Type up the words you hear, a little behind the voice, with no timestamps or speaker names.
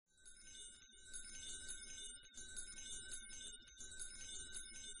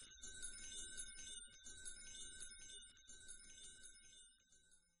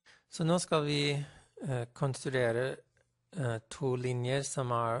Så nå skal vi konstruere to linjer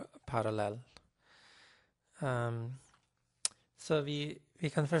som er parallell. Så vi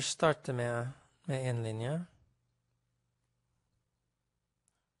kan først starte med en linje.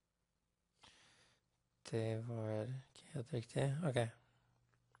 Det var ikke helt riktig. Ok.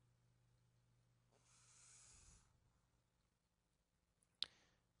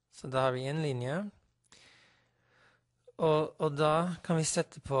 Så da har vi en linje. Og da kan vi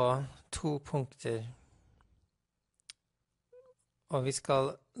sette på to punkter. Og vi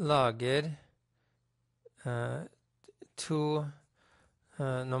skal lage to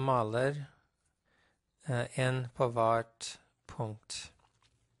normaler, en på hvert punkt.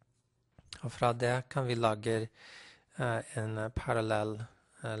 Og fra det kan vi lage en parallell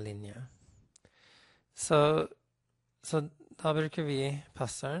linje. Så da bruker vi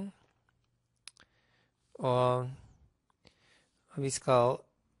passeren. Og vi skal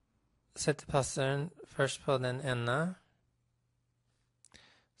sette passeren først på den ene.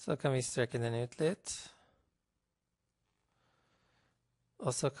 Så kan vi strekke den ut litt.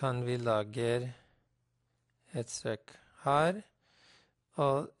 Og så kan vi lage et strek her.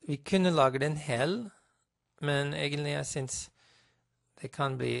 Og vi kunne lage den hel, men egentlig jeg synes det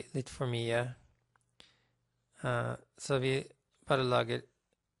kan bli litt for mye. Så vi bare lager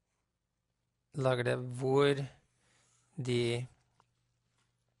det hvor de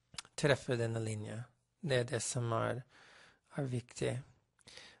treffer denne linja. Det er det som er viktig.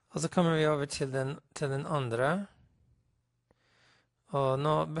 Og så kommer vi over til den andre. Og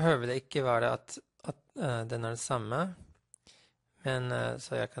nå behøver det ikke være at den er det samme. Men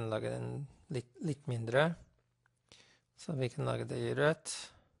så jeg kan lage den litt mindre. Så vi kan lage det i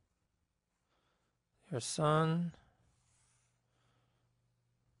rødt. Gjør sånn.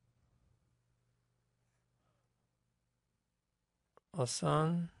 Og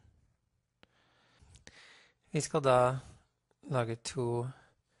sånn. Vi skal da lage to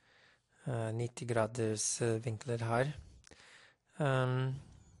 90 graders vinkler her.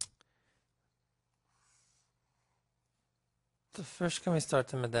 Så først kan vi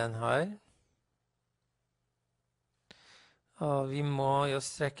starte med den her. Og vi må jo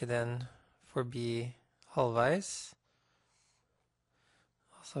strekke den forbi halvveis.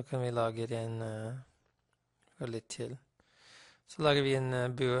 Og så kan vi lage en litt til. Så lager vi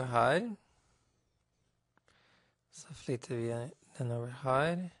en bue her. Så flytter vi den over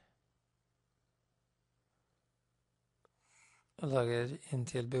her. Og lager en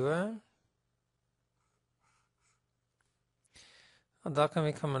til bue. Og da kan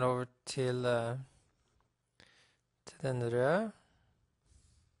vi komme over til den røde.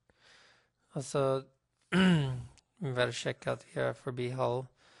 Og så vi bare sjekke at vi er forbi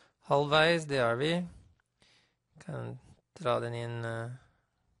halvveis. Det er vi. Kan dra den inn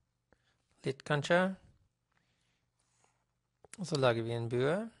litt kanskje. Og så lager vi en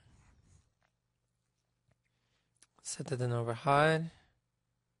bue. Sette den over her.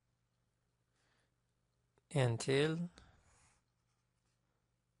 En til.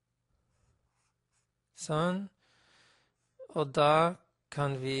 Sånn. Og da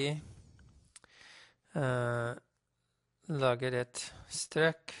kan vi lage et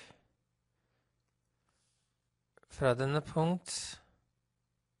strek fra denne punkt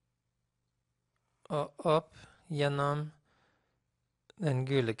og opp gjennom den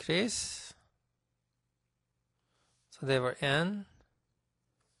gule kryss. Så det var en.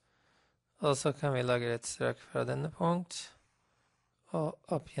 Og så kan vi lage et strek fra denne punkt og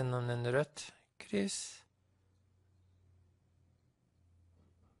opp gjennom den rødt kryss.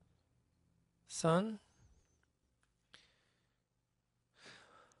 Sånn.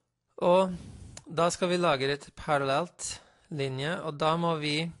 Og da skal vi lage et parallelt linje, og da må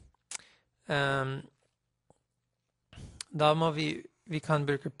vi kan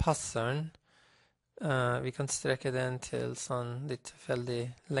bruke passeren. Vi kan strekke den til sånn litt tilfeldig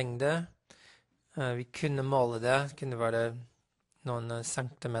lengde. Vi kunne måle det. Det kunne være noen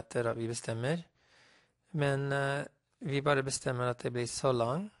centimeter vi bestemmer. Men vi bare bestemmer at det blir så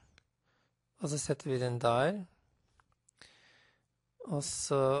lang. Og så setter vi den der. Og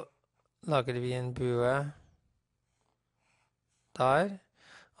så lager vi en bue der.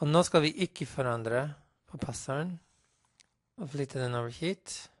 Og nå skal vi ikke forandre på passeren. Og flytte den over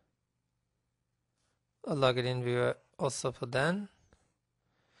hit. Og lager en bue også på den.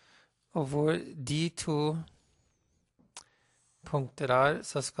 Og hvor de to punkter er,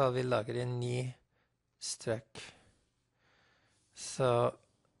 så skal vi lage en ny strek. Så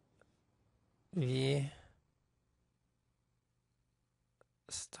vi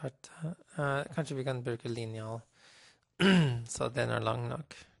starter. Kanskje vi kan bruke linjal, så den er lang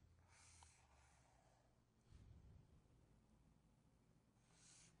nok.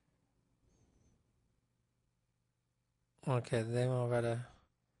 Ok, det må være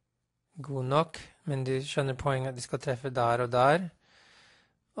god nok, men du skjønner poenget at de skal treffe der og der.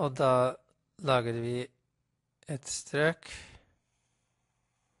 Og da lager vi et strøk.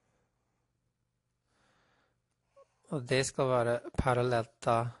 Og det skal være parallelt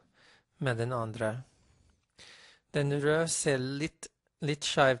da med den andre. Den røde ser litt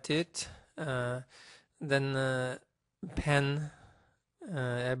skjevt ut. Den penn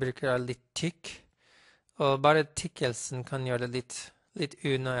jeg bruker er litt tykk. Og bare tykkelsen kan gjøre det litt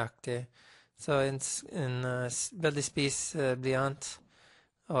unøyaktig. Så en veldig spiss blyant,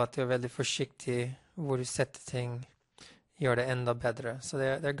 og at du er veldig forsiktig hvor du setter ting, gjør det enda bedre. Så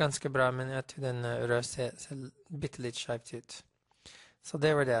det er ganske bra, men jeg tror den røde ser bitte litt skjevt ut. Så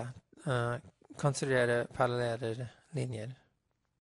det var det. Konstruere parallelle linjer.